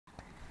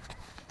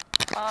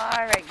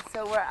Alright,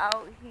 so we're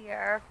out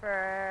here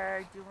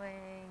for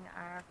doing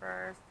our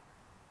first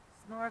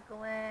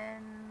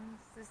snorkeling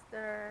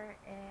sister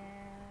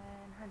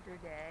and hunter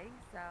day.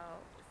 So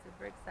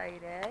super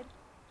excited.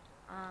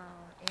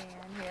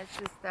 And here's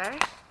sister.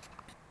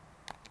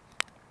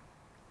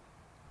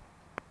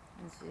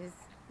 And she's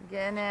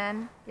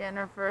getting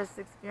her first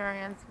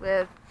experience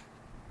with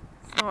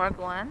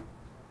snorkeling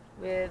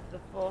with the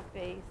full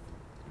face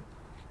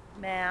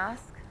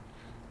mask.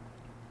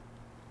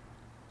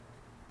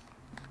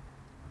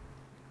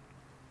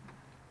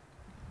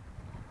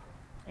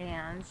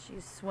 And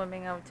she's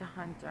swimming out to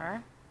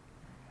Hunter.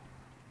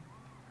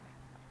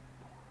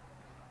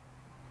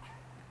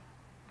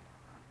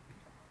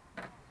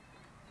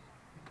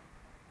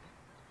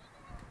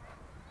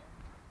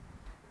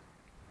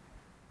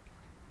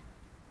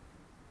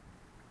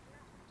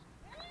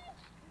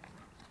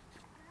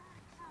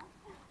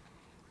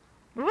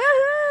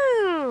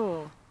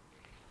 Woohoo!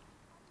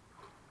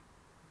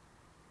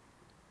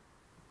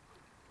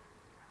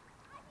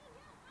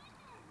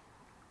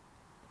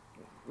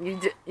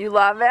 You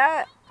love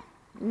it?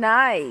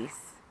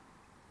 Nice.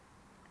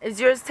 Is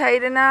yours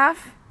tight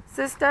enough,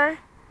 sister?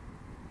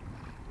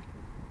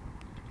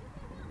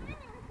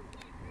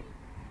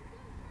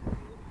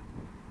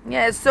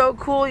 Yeah, it's so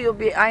cool.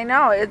 I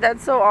know,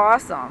 that's so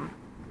awesome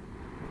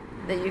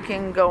that you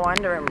can go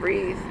under and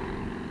breathe.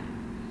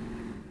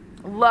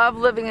 Love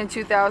living in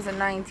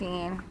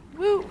 2019.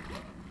 Woo!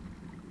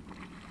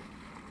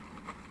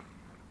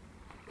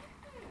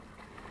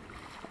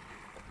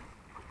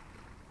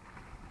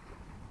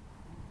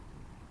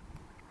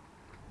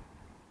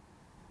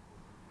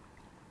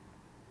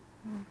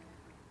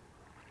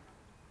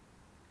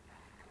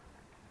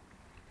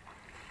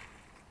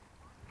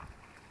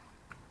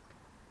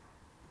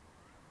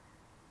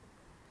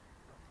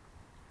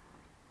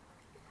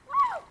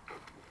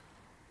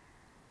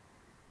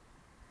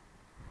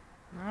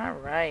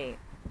 Alright.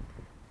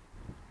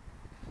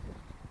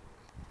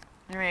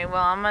 Alright,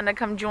 well, I'm gonna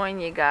come join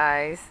you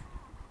guys.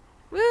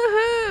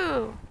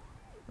 Woohoo!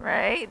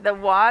 Right? The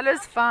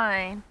water's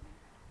fine.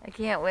 I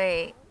can't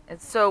wait.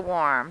 It's so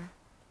warm.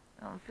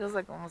 Oh, it feels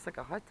like almost like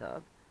a hot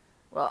tub.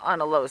 Well,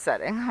 on a low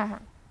setting.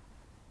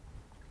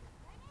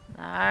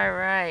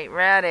 Alright,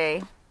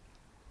 ready.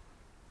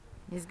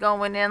 He's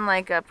going in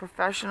like a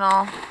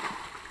professional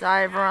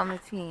diver on the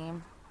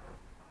team.